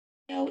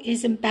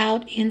Is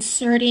about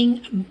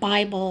inserting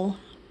Bible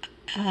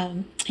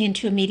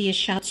into a media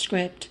shot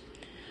script.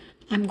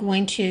 I'm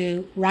going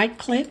to right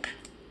click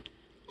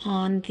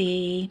on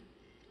the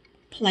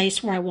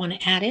place where I want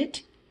to add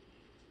it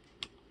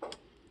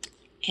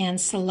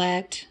and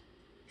select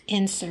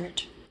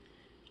insert.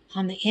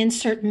 On the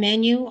insert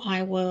menu,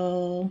 I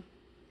will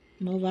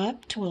move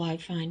up till I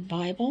find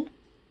Bible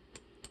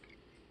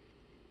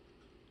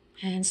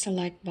and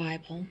select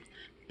Bible.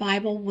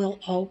 Bible will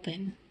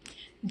open.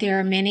 There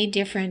are many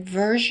different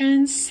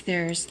versions.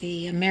 There's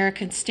the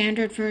American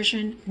Standard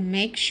Version.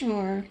 Make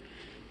sure,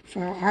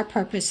 for our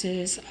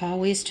purposes,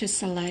 always to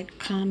select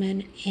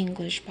Common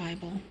English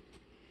Bible.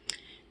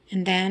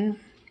 And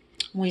then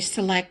we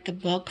select the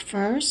book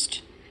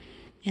first.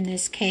 In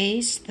this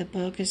case, the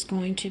book is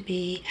going to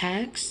be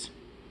Acts,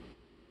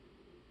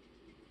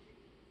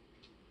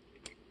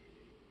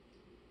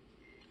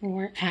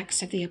 or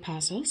Acts of the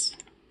Apostles.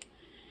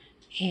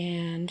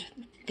 And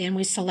then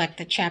we select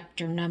the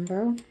chapter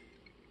number,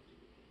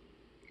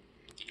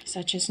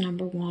 such as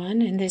number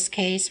 1. In this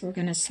case, we're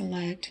going to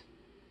select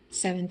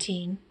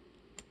 17.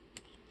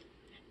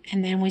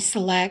 And then we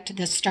select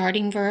the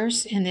starting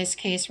verse. In this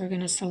case, we're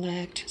going to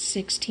select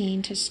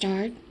 16 to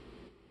start.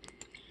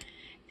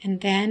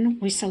 And then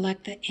we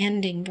select the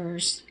ending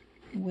verse,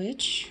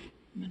 which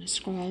I'm going to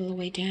scroll all the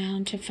way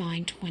down to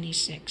find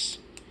 26.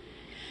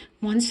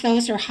 Once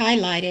those are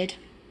highlighted,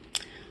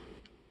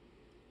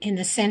 in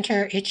the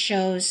center it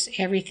shows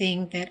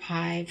everything that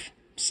I've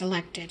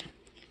selected.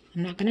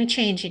 I'm not going to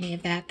change any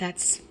of that.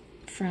 That's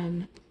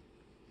from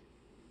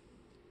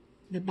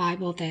the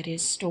Bible that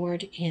is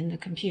stored in the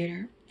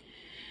computer.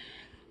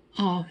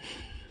 On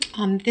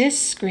this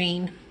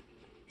screen,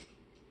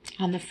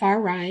 on the far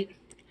right,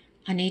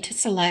 I need to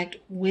select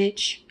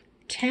which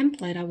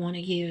template I want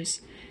to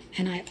use.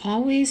 And I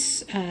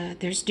always,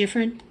 there's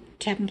different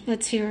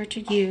templates here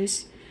to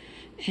use.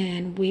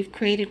 And we've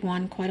created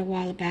one quite a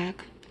while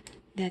back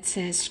that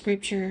says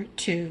Scripture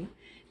 2.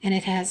 And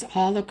it has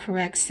all the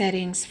correct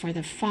settings for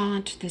the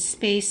font, the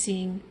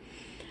spacing,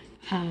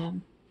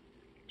 and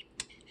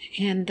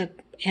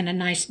a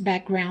nice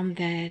background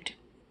that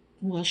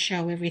will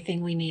show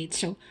everything we need.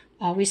 So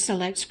always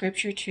select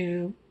Scripture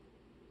 2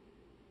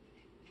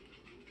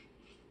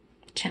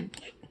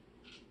 template.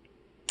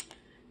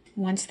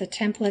 Once the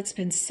template's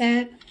been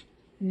set,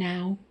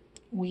 now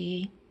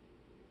we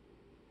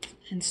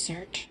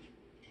insert.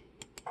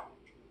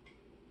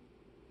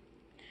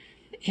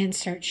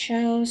 Insert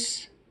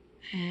shows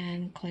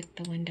and click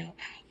the window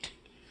out.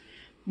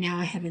 Now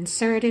I have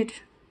inserted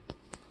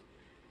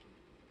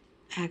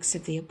Acts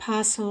of the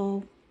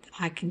Apostle.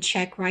 I can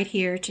check right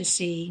here to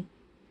see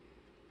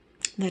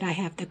that I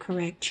have the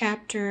correct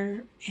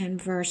chapter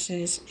and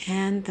verses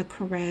and the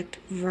correct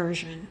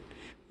version.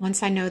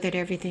 Once I know that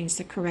everything's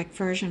the correct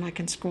version, I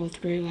can scroll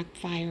through like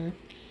fire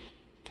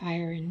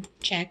and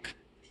check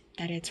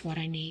that it's what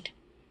I need.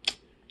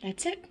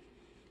 That's it.